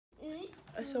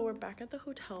So we're back at the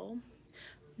hotel.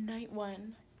 Night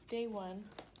one, day one,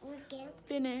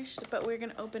 finished, but we're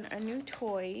gonna open our new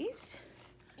toys.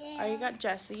 I already got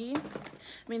Jessie.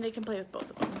 I mean, they can play with both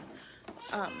of them.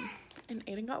 And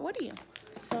Aiden got Woody.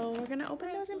 So we're gonna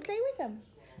open those and play with them.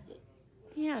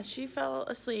 Yeah, she fell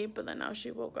asleep, but then now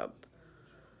she woke up.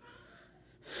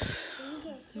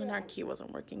 And our key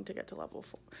wasn't working to get to level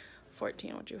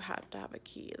 14, which you have to have a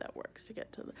key that works to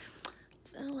get to the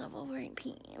level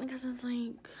 14, because it's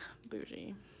like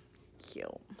bougie.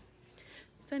 Cute.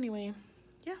 So anyway,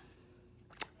 yeah.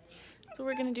 That's what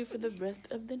we're gonna do for the rest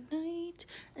of the night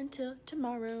until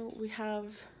tomorrow. We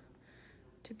have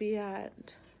to be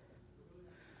at,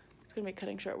 it's gonna be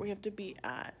cutting short, we have to be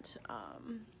at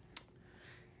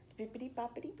Bippity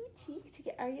Boppity Boutique to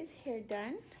get Arya's hair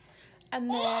done. And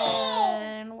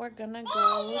then we're gonna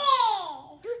go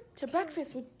to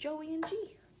breakfast with Joey and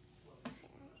G.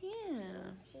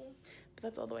 Yeah. But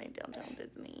that's all the way in downtown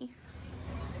Disney.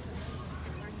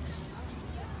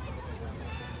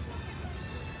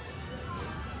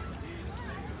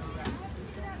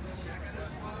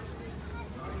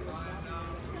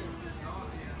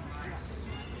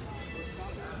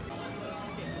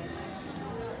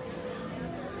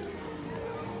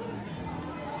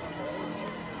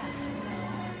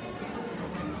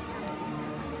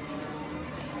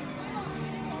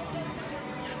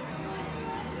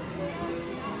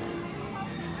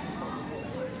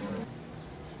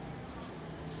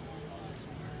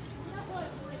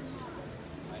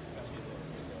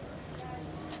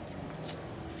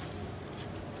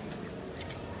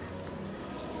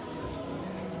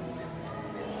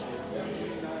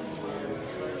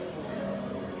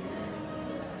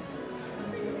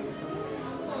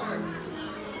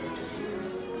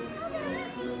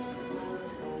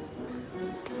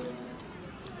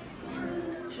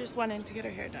 Just wanted to get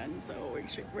her hair done, so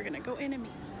we're gonna go in and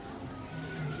meet.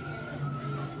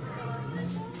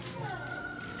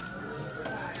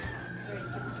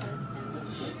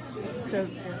 So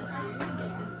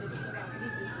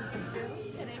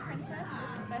Today, princess,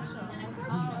 is special.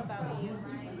 All about you.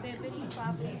 Bippity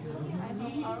boppity. I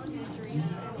hope all of your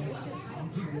dreams and wishes come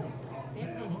true.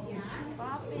 Bippity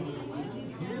boppity.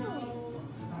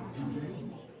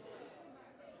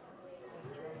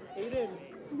 Aiden.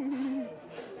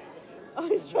 Oh,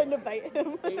 he's trying to bite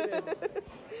him.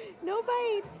 No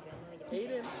bites.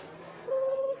 Aiden.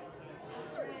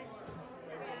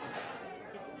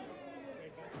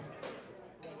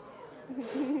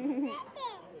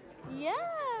 Yeah.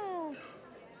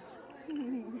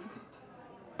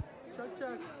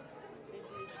 Chuck.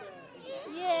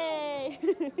 Yay.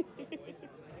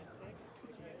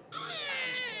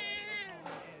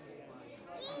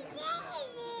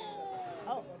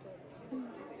 Oh.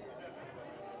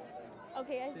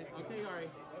 Okay. Okay, Ari.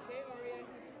 Okay, Aria.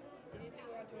 You need to go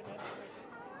on to another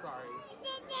person. Sorry.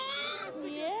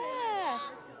 Yeah.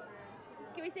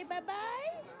 Can we say bye-bye?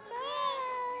 Bye.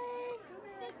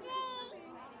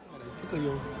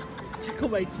 Tickle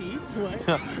my teeth? What?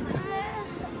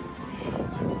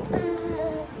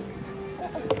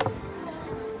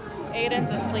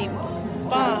 Aiden's asleep.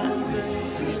 Bye.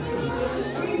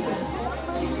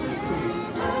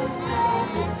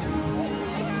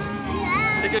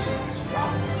 Take it.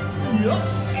 Yup,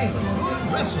 and a good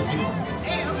recipe,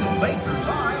 and the baker's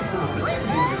eye for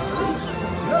plenty of fruit.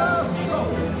 Just so.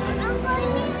 I'm going to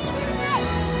meet you tonight.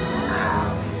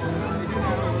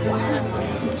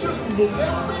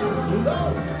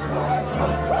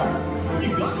 You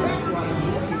got that right.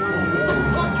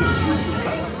 Not just you,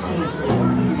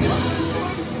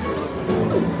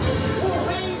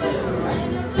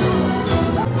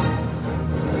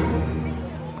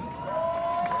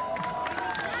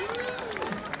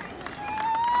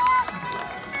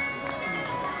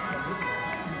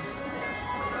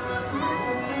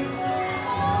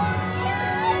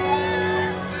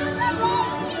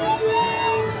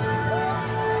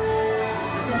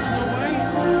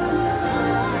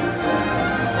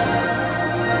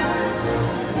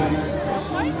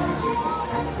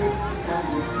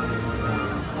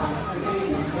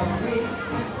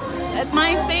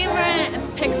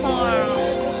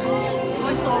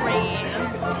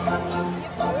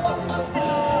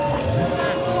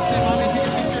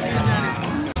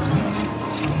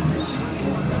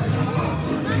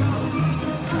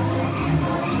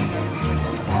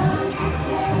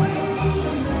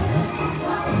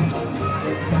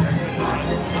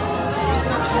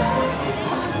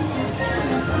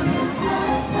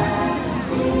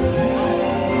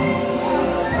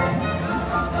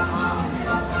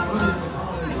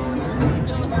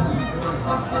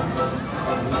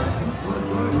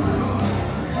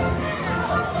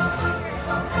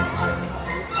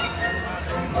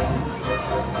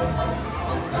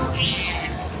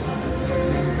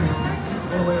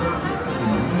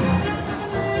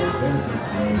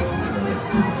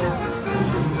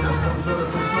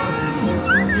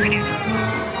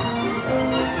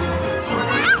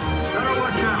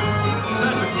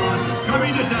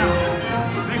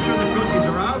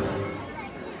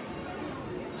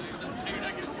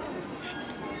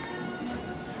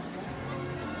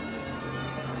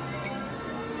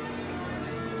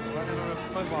 not gonna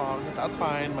interrupt my vlog. That's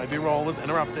fine. My B-roll was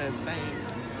interrupted.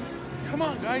 Thanks. Come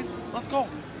on, guys. Let's go.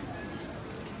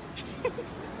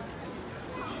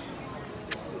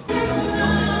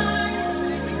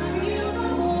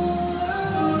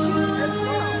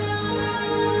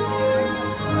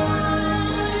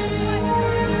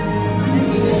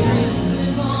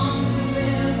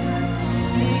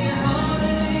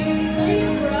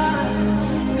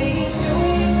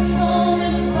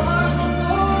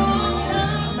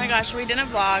 We didn't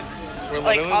vlog We're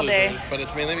like literally all day. losers, but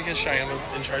it's mainly because Cheyenne was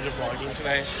in charge of vlogging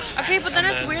today. Okay, but then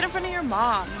it's weird in front of your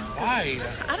mom. Why?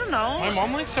 I don't know. My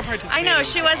mom likes to participate. I know, in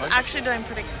she was vlogs. actually doing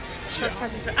pretty. She was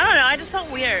participating. I don't know, I just felt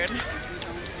weird.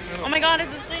 Oh my god,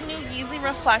 is this the new Yeezy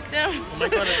Reflective? Oh my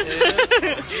god,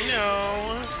 it is. You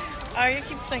know. Arya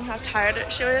keeps saying how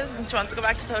tired she is and she wants to go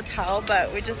back to the hotel,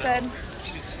 but we just said,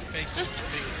 She's fake.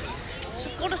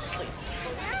 just go to sleep.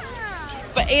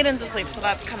 But Aiden's asleep, so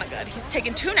that's kind of good. He's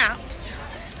taken 2 naps.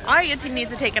 Arya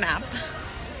needs to take a nap.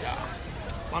 Yeah.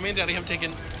 Mommy and Daddy have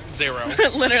taken 0.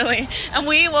 Literally. And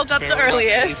we woke up the Barely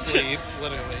got any earliest. sleep,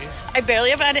 literally. I barely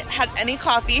have had any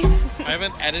coffee. I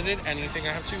haven't edited anything.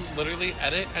 I have to literally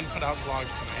edit and put out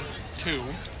vlogs tonight. 2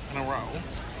 in a row.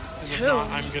 Because if 2? not,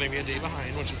 I'm going to be a day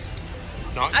behind, which is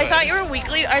not good. I thought you were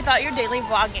weekly. I thought you're daily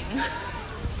vlogging.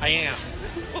 I am.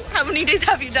 How many days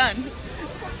have you done?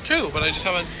 2, but I just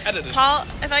haven't edited. Paul,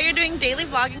 I thought you were doing daily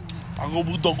vlogging.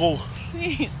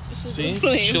 See?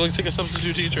 She looks like a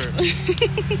substitute teacher.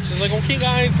 She's like, okay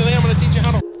guys, today I'm going to teach you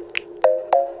how to...